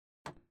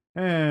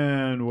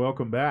And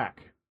welcome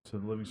back to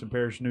the Livingston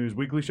Parish News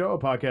Weekly Show, a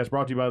podcast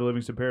brought to you by the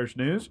Livingston Parish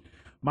News.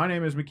 My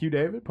name is McHugh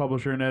David,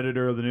 publisher and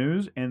editor of the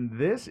news, and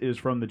this is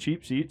From the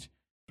Cheap Seats,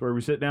 where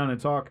we sit down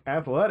and talk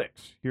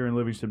athletics here in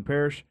Livingston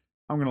Parish.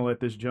 I'm going to let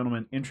this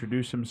gentleman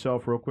introduce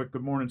himself real quick.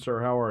 Good morning,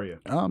 sir. How are you?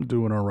 I'm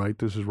doing all right.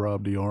 This is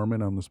Rob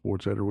DeArmond. I'm the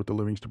sports editor with the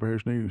Livingston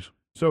Parish News.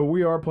 So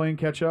we are playing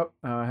catch up.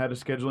 Had a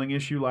scheduling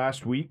issue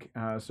last week,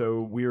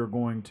 so we are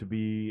going to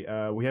be.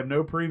 We have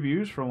no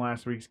previews from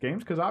last week's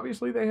games because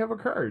obviously they have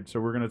occurred. So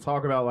we're going to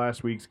talk about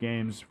last week's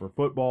games for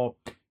football,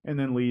 and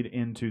then lead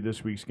into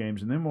this week's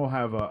games, and then we'll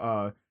have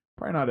a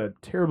probably not a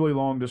terribly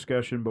long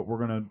discussion, but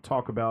we're going to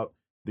talk about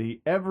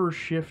the ever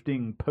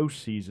shifting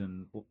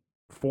postseason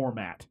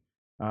format.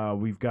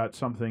 We've got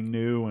something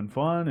new and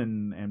fun,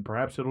 and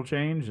perhaps it'll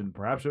change, and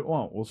perhaps it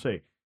won't. We'll see.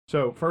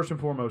 So first and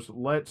foremost,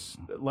 let's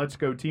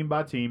go team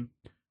by team.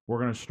 We're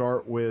gonna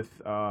start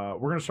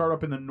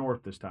up in the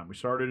north this time. We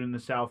started in the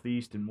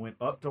southeast and went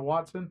up to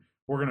Watson.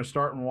 We're gonna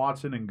start in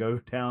Watson and go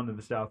down to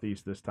the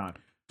southeast this time.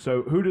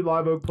 So who did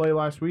Live Oak play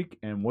last week,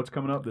 and what's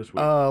coming up this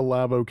week?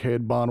 Live Oak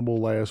had Bonneville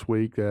last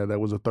week. That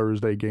was a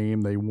Thursday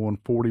game. They won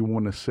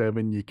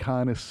 41-7. You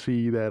kind of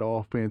see that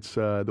offense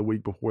the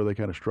week before they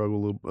kind of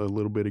struggled a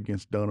little bit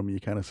against Dunham.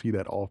 You kind of see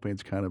that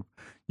offense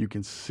you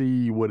can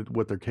see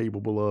what they're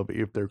capable of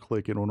if they're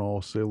clicking on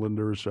all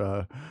cylinders.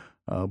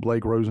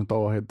 Blake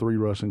Rosenthal had 3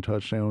 rushing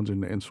touchdowns,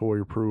 and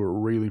Sawyer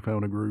Pruitt really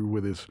found a groove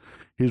with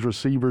his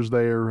receivers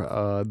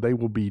there. They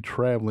will be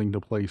traveling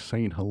to play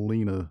St.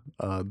 Helena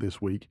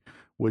this week,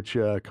 which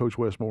Coach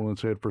Westmoreland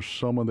said for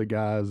some of the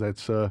guys,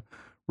 that's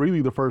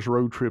really the first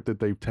road trip that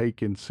they've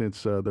taken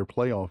since their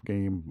playoff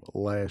game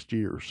last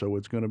year. So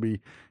it's going to be, he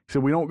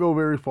said, we don't go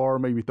very far,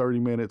 maybe 30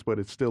 minutes, but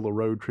it's still a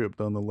road trip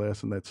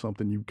nonetheless, and that's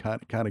something you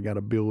kind of got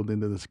to build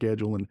into the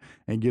schedule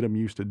and get them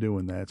used to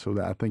doing that.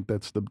 So I think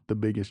that's the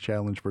biggest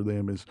challenge for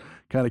them is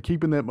kind of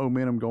keeping that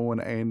momentum going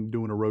and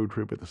doing a road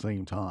trip at the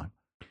same time.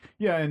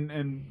 Yeah,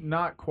 and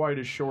not quite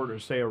as short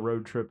as, say, a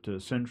road trip to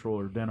Central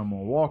or Denham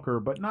or Walker,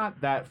 but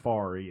not that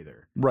far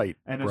either. Right.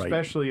 And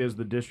especially as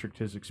the district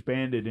has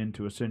expanded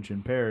into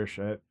Ascension Parish,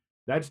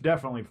 that's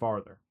definitely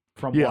farther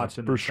from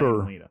Watson to St.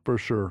 Helena. For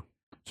sure.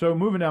 So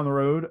moving down the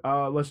road,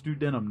 let's do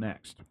Denham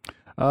next.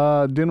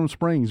 Denham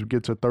Springs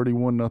gets a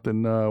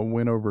 31-0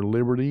 win over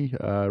Liberty.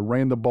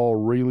 Ran the ball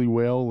really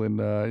well, and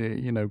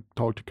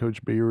talked to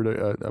Coach Beard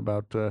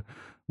about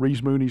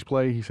Reese Mooney's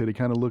play. He said he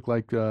kind of looked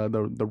like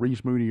the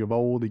Reese Mooney of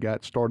old. He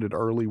got started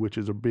early, which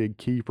is a big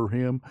key for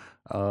him.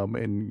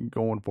 And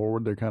going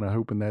forward, they're kind of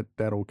hoping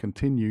that'll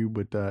continue.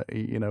 But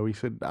he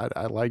said,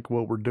 I like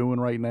what we're doing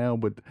right now,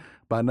 but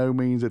by no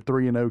means at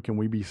 3-0 can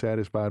we be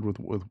satisfied with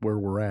where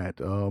we're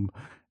at.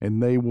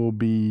 And they will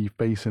be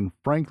facing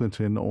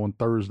Franklinton on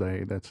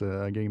Thursday. That's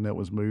a game that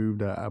was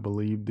moved, I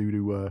believe, due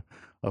to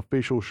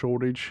official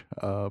shortage.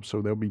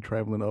 So they'll be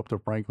traveling up to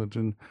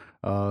Franklinton.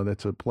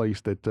 That's a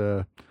place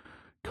that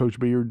Coach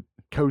Beard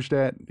coached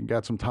at,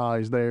 got some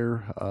ties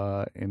there,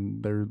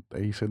 and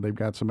he said they've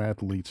got some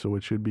athletes, so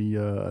it should be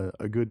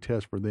a good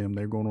test for them.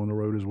 They're going on the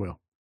road as well.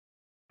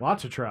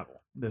 Lots of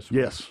travel this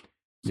week. Yes.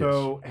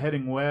 So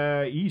heading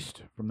way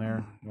east from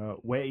there,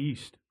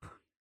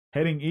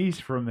 heading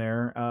east from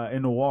there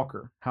into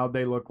Walker. How'd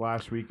they look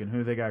last week, and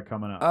who they got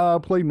coming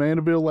up? Played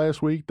Mandeville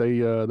last week.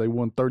 They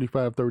won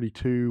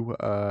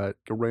 35-32.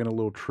 Ran a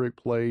little trick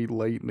play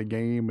late in the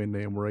game, and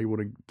then were able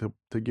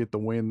to get the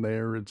win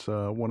there. It's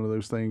one of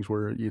those things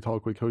where you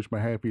talk with Coach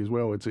Mahaffey as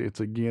well. It's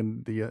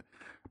again the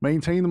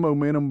maintain the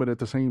momentum, but at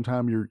the same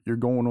time you're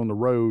going on the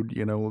road.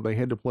 They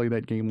had to play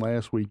that game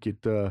last week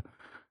at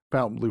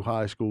Fountainblue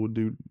High School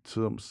due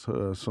to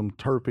some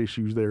turf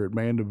issues there at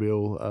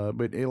Mandeville.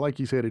 But like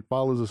you said, it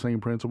follows the same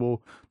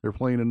principle. They're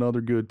playing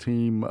another good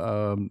team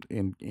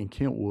in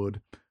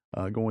Kentwood,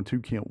 going to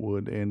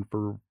Kentwood. And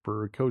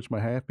for Coach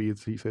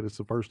Mahaffey, he said it's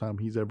the first time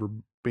he's ever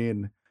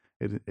been.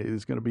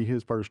 It's going to be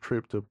his first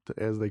trip to,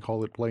 as they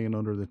call it, playing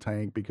under the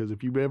tank. Because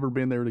if you've ever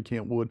been there to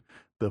Kentwood,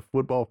 the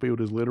football field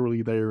is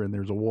literally there, and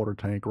there's a water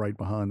tank right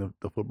behind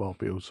the football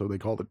field. So they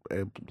call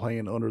it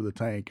playing under the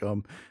tank.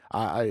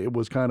 It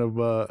was kind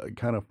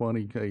of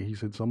funny. He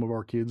said some of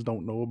our kids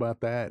don't know about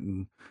that,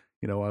 and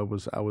I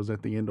was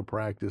at the end of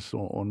practice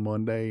on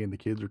Monday, and the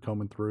kids are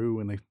coming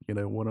through, and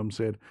they, one of them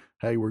said,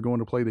 "Hey, we're going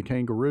to play the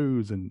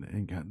Kangaroos,"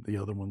 and the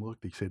other one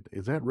looked. He said,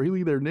 "Is that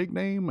really their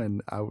nickname?"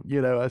 And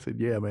I said,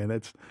 "Yeah, man,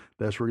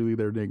 that's really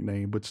their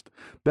nickname." But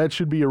that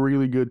should be a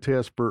really good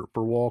test for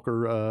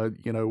Walker.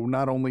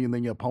 Not only in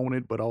the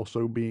opponent, but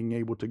also being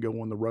able to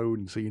go on the road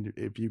and see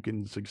if you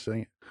can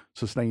sustain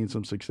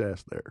some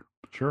success there.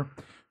 Sure,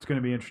 it's going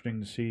to be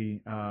interesting to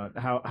see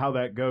how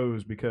that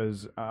goes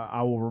because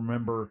I will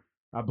remember.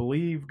 I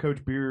believe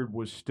Coach Beard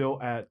was still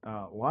at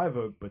Live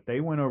Oak, but they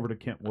went over to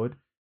Kentwood,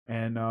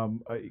 and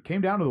it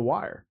came down to the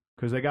wire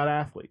because they got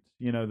athletes.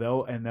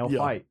 They'll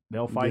fight.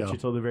 They'll fight you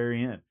till the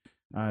very end.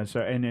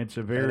 And it's a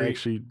And very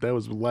actually, that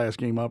was the last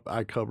game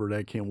I covered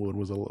at Kentwood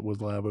was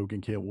Live Oak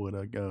and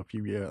Kentwood a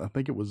few I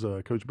think it was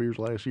Coach Beer's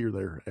last year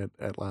there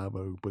at Live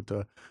Oak.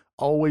 But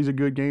always a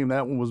good game.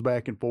 That one was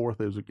back and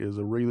forth. It was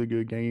a really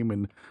good game,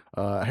 and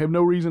I have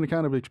no reason to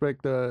kind of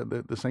expect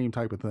the same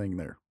type of thing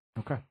there.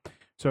 okay.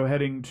 So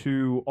heading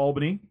to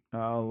Albany,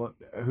 how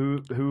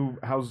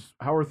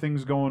are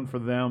things going for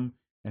them,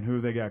 and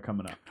who they got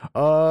coming up?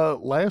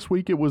 Last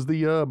week it was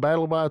the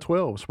Battle of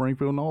I-12,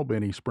 Springfield and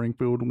Albany.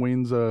 Springfield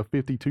wins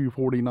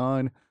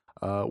 52-49.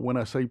 When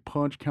I say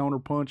punch, counter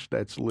punch,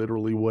 that's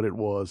literally what it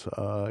was.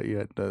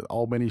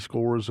 Albany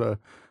scores,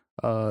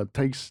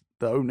 takes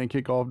the opening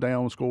kickoff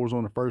down, scores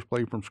on the first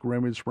play from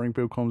scrimmage.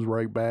 Springfield comes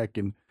right back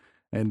and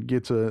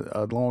gets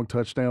a long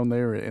touchdown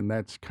there, and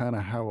that's kind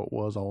of how it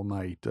was all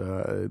night.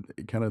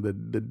 Kind of the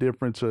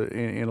difference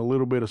in a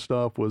little bit of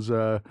stuff was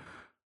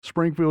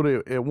Springfield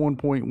at one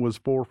point was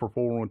 4 for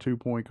 4 on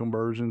 2-point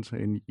conversions,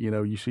 and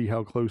you see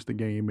how close the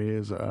game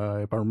is.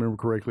 If I remember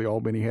correctly,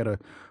 Albany had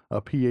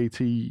a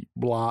PAT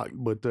block,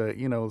 but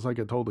it's like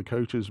I told the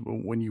coaches,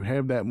 when you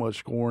have that much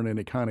scoring and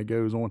it kind of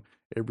goes on,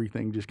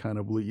 everything just kind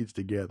of bleeds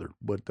together.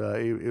 But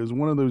it was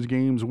one of those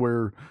games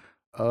where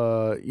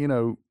Coach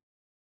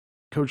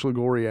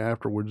Lagoria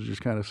afterwards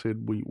just kind of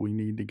said we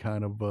need to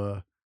kind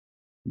of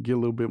get a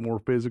little bit more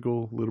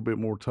physical, a little bit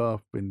more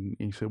tough, and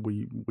he said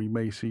we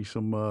may see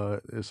some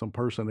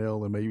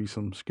personnel and maybe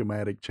some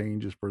schematic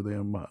changes for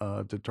them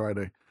to try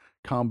to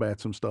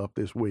combat some stuff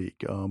this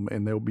week.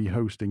 And they'll be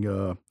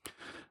hosting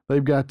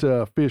they've got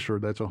Fisher.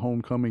 That's a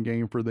homecoming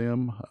game for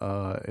them,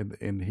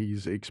 and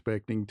he's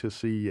expecting to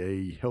see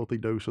a healthy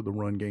dose of the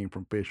run game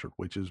from Fisher,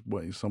 which is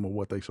some of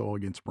what they saw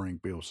against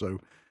Springfield. So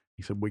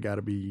he said we got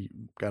to be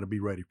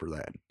ready for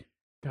that.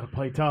 Got to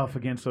play tough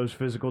against those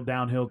physical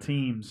downhill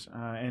teams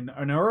and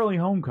an early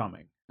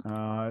homecoming.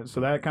 So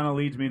that kind of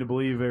leads me to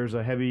believe there's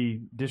a heavy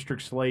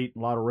district slate, a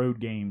lot of road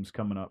games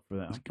coming up for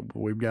them.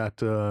 We've got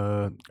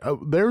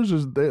there's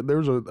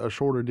a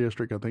shorter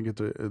district. I think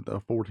it's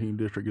a 14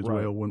 district as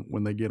well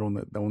when they get on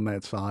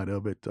that side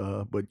of it.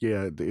 But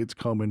yeah, it's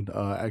coming.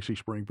 Actually,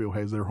 Springfield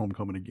has their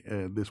homecoming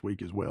this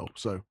week as well.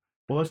 So.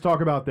 Well, let's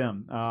talk about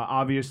them.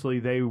 Obviously,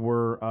 they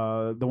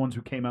were the ones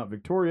who came out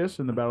victorious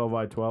in the Battle of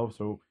I-12.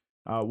 So.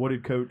 What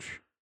did Coach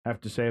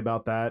have to say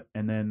about that?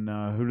 And then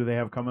who do they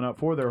have coming up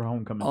for their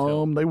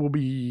homecoming? They will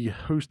be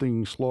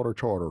hosting Slaughter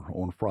Charter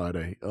on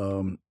Friday.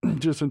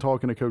 Just in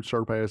talking to Coach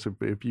Surpass,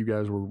 if you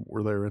guys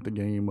were there at the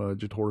game,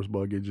 Jatoris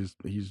Buggage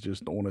he's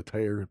just on a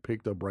tear.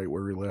 Picked up right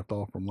where he left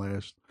off from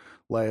last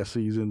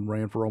season.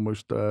 Ran for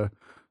almost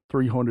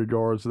 300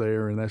 yards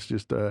there, and that's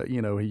just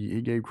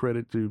he gave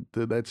credit to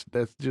that's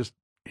just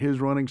his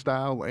running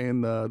style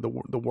and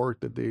the work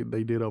that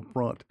they did up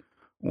front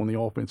on the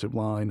offensive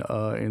line.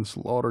 And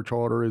Slaughter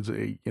Charter is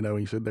he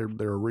said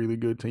they're a really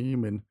good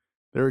team, and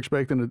they're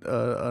expecting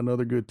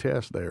another good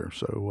test there.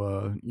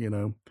 So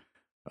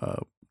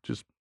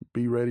just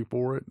be ready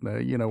for it.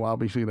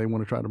 Obviously they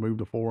want to try to move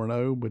to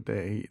 4-0, but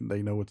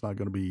they know it's not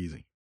going to be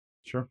easy.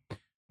 Sure.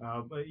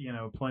 But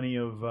plenty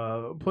of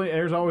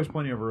there's always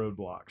plenty of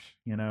roadblocks.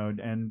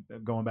 And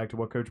going back to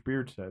what Coach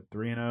Beard said,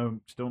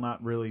 3-0, still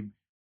not really.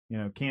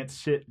 Can't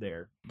sit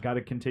there. Got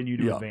to continue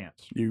to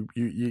advance. You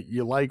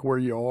like where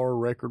you are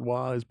record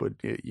wise, but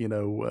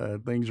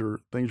things are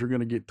going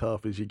to get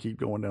tough as you keep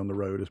going down the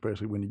road,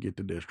 especially when you get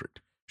to district.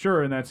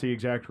 Sure, and that's the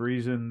exact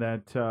reason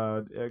that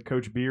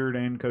Coach Beard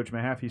and Coach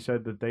Mahaffey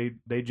said that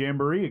they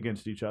jamboree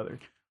against each other.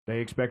 They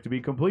expect to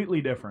be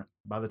completely different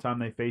by the time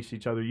they face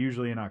each other,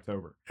 usually in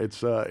October.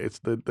 It's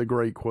the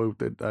great quote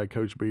that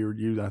Coach Beard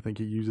used. I think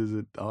he uses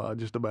it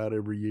just about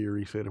every year.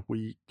 He said, if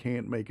we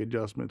can't make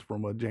adjustments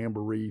from a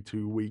jamboree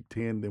to week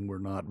 10, then we're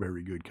not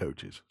very good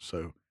coaches.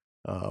 So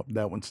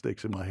that one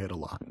sticks in my head a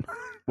lot.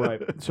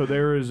 Right. So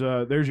there's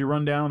your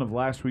rundown of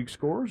last week's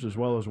scores as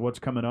well as what's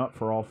coming up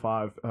for all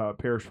 5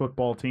 parish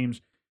football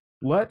teams.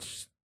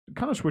 Let's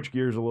kind of switch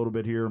gears a little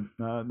bit here.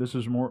 This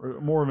is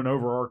more of an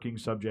overarching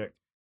subject.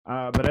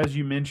 But as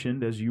you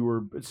mentioned, as you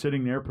were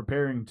sitting there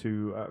preparing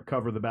to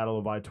cover the Battle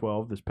of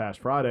I-12 this past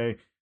Friday,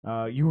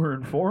 you were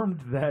informed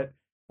that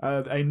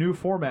a new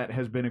format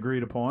has been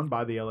agreed upon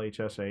by the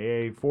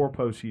LHSAA for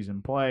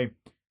postseason play.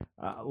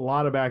 A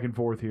lot of back and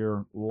forth here,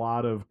 a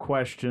lot of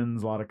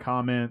questions, a lot of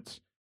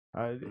comments.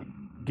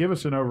 Give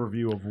us an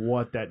overview of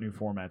what that new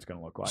format's going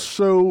to look like.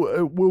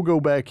 So we'll go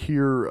back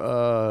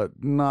here,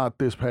 not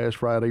this past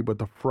Friday, but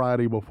the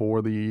Friday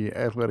before the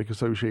Athletic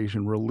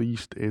Association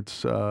released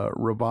its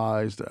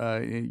revised.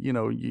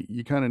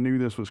 You kind of knew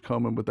this was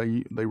coming, but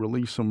they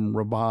released some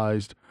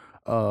revised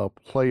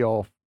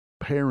playoff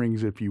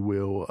pairings, if you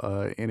will,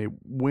 and it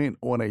went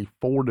on a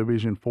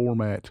 4-division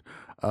format.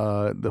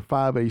 The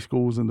 5A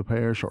schools in the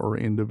parish are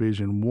in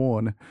Division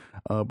 1,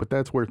 but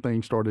that's where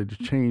things started to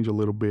change a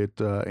little bit.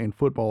 In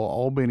football,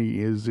 Albany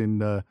is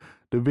in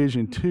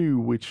Division 2,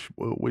 which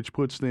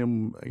puts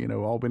them,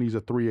 Albany's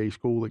a 3A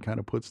school. It kind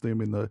of puts them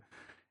in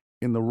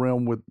in the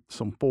realm with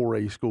some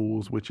 4A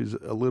schools, which is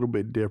a little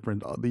bit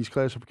different. These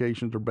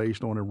classifications are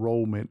based on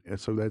enrollment, and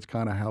so that's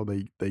kind of how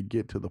they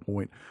get to the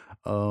point.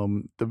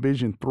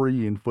 Division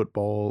III in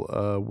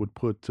football would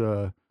put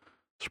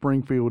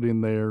Springfield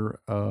in there,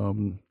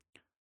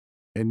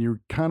 and you're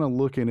kind of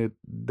looking at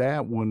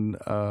that one.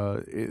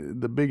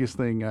 The biggest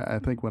thing I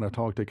think when I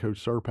talked to Coach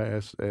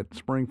Surpass at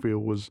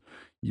Springfield was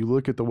you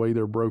look at the way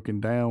they're broken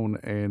down,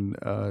 and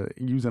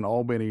using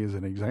Albany as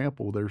an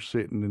example, they're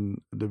sitting in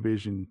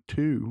Division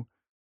II,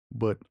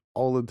 but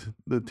all of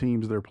the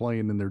teams they're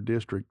playing in their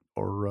district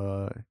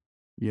are,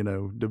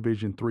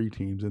 Division III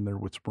teams in there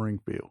with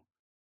Springfield,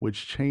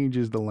 which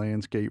changes the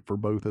landscape for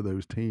both of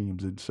those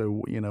teams. And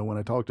so, when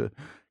I talked to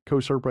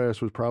Coach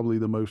Surpass was probably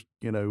the most,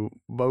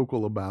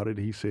 vocal about it.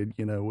 He said,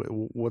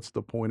 what's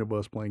the point of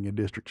us playing a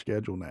district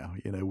schedule now?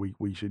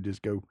 We should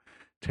just go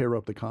tear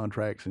up the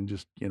contracts and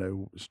just,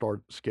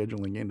 start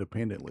scheduling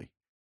independently.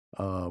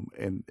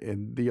 And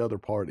the other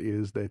part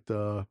is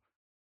that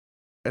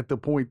at the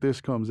point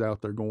this comes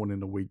out, they're going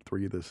into week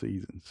 3 of the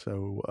season.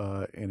 So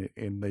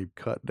and they've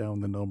cut down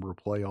the number of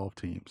playoff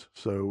teams.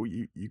 So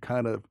you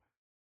kind of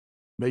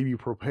maybe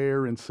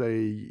prepare and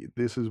say,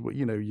 this is what,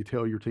 you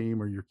tell your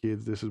team or your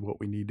kids, this is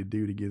what we need to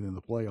do to get in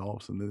the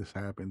playoffs. And then this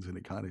happens and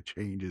it kind of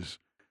changes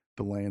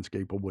the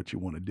landscape of what you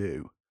want to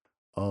do.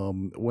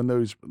 When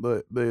those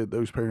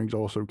pairings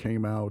also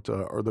came out,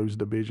 or those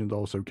divisions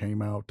also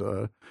came out,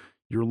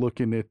 you're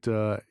looking at,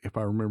 if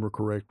I remember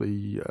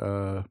correctly,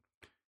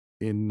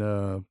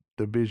 in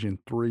Division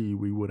III,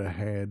 we would have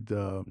had,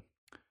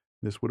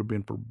 this would have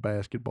been for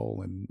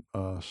basketball and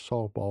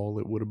softball.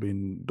 It would have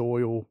been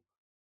Doyle,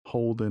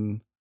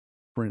 Holden,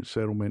 French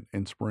Settlement,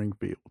 and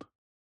Springfield.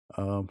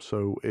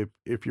 So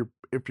if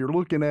you're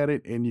looking at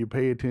it and you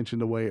pay attention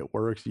to the way it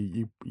works,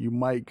 you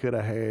might could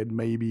have had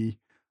maybe,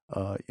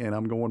 and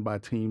I'm going by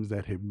teams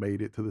that have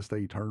made it to the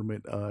state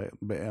tournament.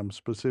 I'm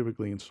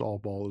specifically in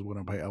softball is what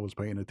I was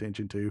paying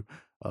attention to.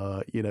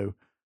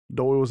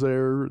 Doyle's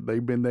there,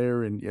 they've been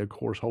there, and of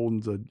course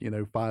Holden's a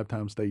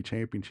 5-time state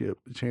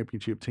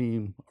championship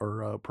team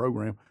or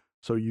program.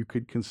 So you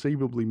could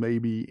conceivably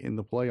maybe in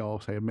the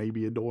playoffs have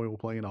maybe a Doyle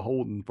playing a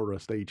Holden for a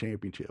state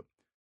championship,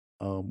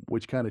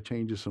 which kind of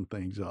changes some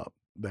things up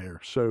there.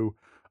 So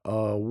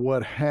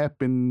what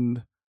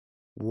happened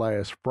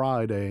last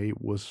Friday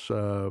was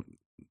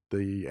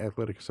the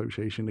Athletic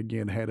Association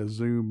again had a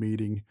Zoom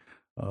meeting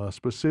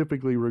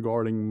specifically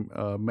regarding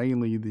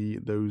mainly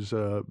those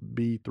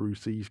B through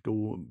C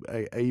school,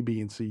 A,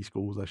 B, and C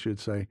schools, I should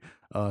say,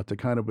 to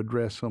kind of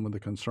address some of the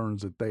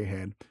concerns that they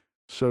had.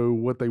 So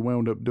what they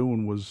wound up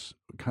doing was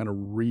kind of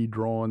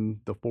redrawing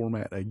the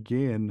format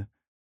again,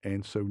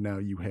 and so now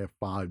you have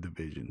 5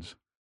 divisions.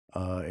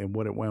 And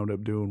what it wound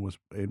up doing was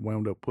it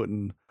wound up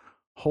putting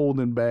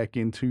Holden back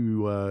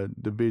into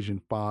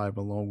Division 5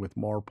 along with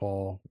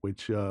Marpaw,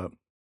 which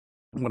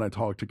when I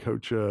talked to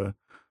Coach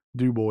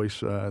Dubois,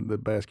 the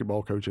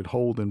basketball coach at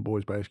Holden,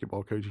 boys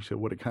basketball coach, he said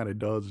what it kind of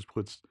does is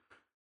puts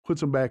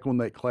them back on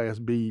that Class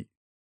B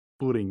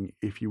footing,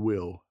 if you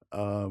will.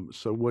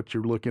 So what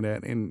you're looking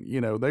at, and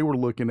they were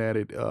looking at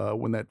it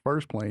when that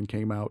first plan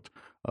came out.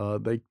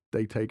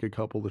 They take a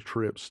couple of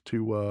trips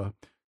to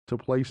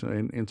place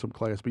in some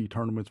Class B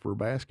tournaments for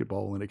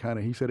basketball, and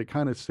he said it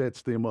kind of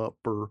sets them up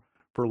for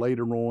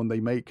later on. They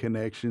make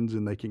connections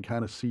and they can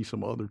kind of see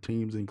some other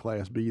teams in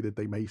Class B that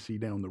they may see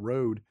down the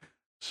road.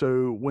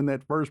 So when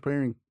that first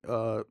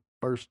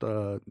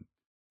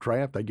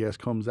draft, I guess,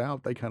 comes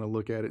out, they kind of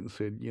look at it and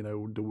said,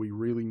 do we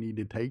really need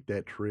to take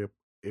that trip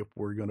if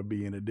we're going to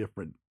be in a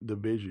different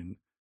division,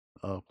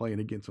 playing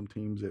against some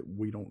teams that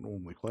we don't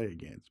normally play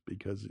against?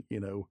 Because,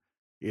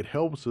 it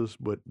helps us,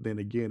 but then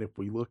again, if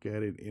we look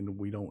at it and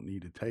we don't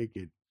need to take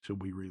it,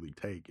 should we really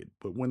take it?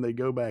 But when they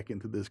go back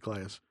into this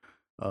class,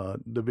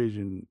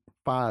 Division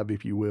 5,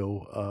 if you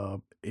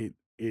will, it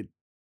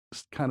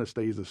kind of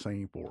stays the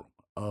same for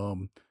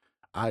them.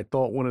 I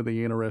thought one of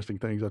the interesting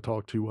things, I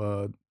talked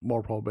to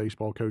Marpaw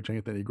baseball coach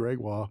Anthony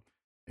Gregoire,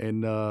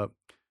 and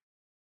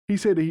he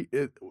said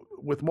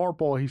with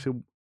Marpaw, he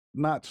said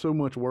not so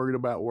much worried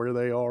about where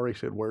they are. He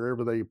said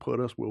wherever they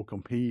put us, we'll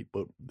compete.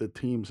 But the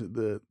teams,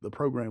 the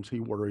programs he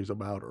worries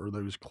about are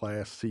those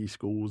Class C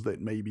schools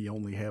that maybe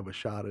only have a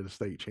shot at a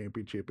state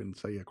championship in,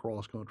 say, a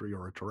cross country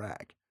or a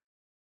track.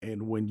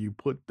 And when you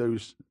put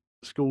those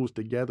schools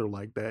together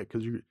like that,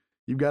 because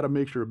you've got a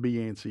mixture of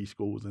B and C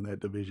schools in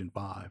that Division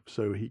 5.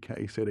 So he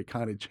said it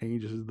kind of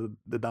changes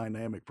the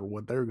dynamic for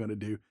what they're going to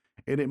do.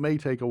 And it may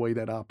take away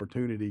that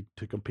opportunity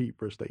to compete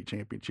for a state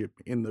championship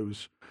in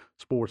those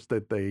sports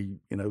that they,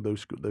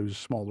 those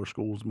smaller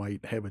schools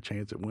might have a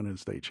chance at winning a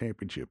state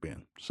championship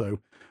in. So,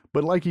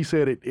 but like he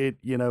said,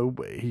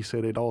 he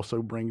said it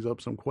also brings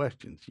up some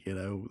questions,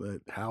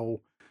 that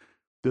how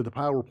do the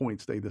PowerPoint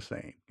stay the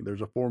same?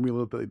 There's a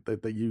formula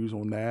that they use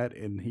on that.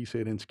 And he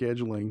said in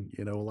scheduling,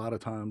 a lot of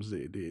times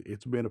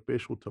it's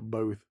beneficial to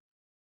both,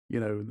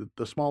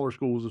 the smaller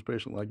schools,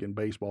 especially like in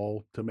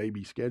baseball, to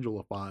maybe schedule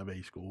a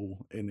 5A school.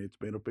 And it's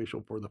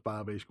beneficial for the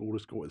 5A school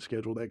to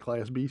schedule that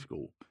Class B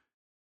school.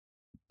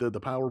 do the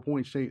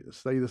PowerPoints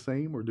stay the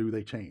same or do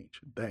they change?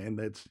 And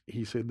that's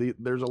he said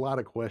there's a lot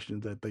of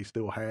questions that they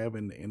still have,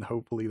 and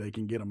hopefully they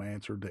can get them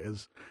answered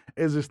as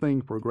this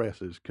thing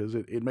progresses, because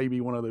it may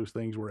be one of those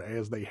things where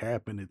as they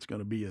happen, it's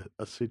going to be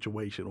a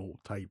situational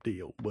type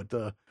deal.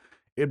 But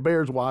it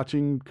bears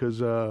watching,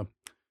 because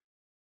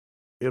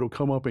it'll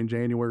come up in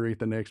January at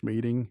the next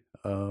meeting.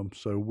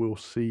 So we'll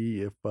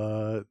see if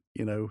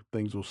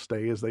things will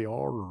stay as they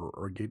are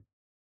or get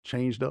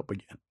changed up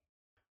again.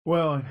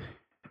 Well,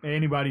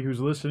 anybody who's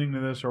listening to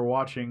this or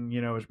watching,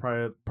 is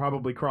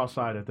probably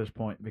cross-eyed at this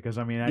point, because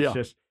I mean that's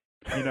just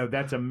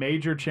that's a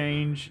major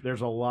change.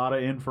 There's a lot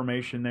of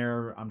information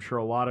there. I'm sure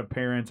a lot of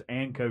parents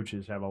and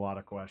coaches have a lot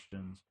of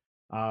questions.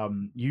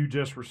 You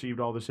just received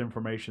all this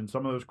information.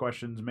 Some of those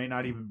questions may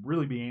not even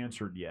really be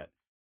answered yet.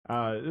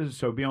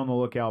 So be on the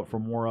lookout for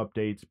more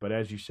updates. But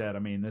as you said, I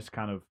mean, this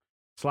kind of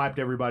slapped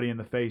everybody in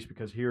the face,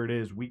 because here it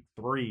is, week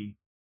 3,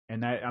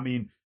 and that, I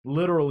mean,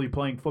 literally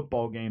playing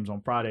football games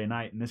on Friday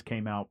night, and this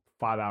came out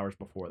 5 hours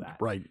before that.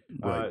 Right.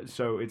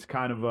 So it's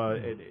kind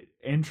of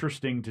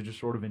interesting to just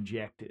sort of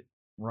inject it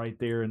right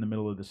there in the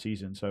middle of the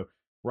season. So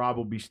Rob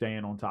will be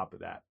staying on top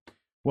of that.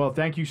 Well,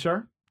 thank you,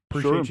 sir.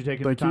 Appreciate you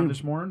taking the time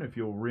this morning. If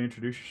you'll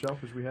reintroduce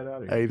yourself as we head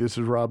out of here. Hey, this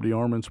is Rob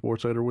DeArmond,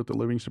 sports editor with the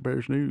Livingston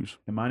Parish News.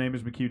 And my name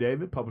is McHugh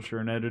David, publisher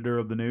and editor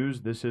of the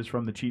news. This is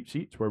From the Cheap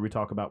Seats, where we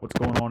talk about what's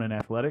going on in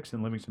athletics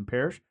in Livingston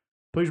Parish.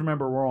 Please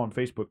remember, we're on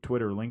Facebook,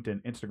 Twitter,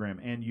 LinkedIn, Instagram,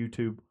 and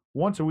YouTube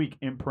once a week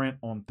in print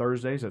on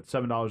Thursdays at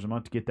 $7 a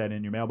month to get that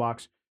in your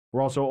mailbox.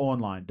 We're also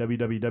online,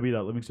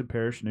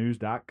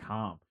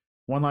 www.livingstonparishnews.com.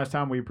 One last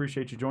time, we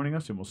appreciate you joining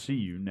us, and we'll see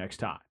you next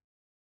time.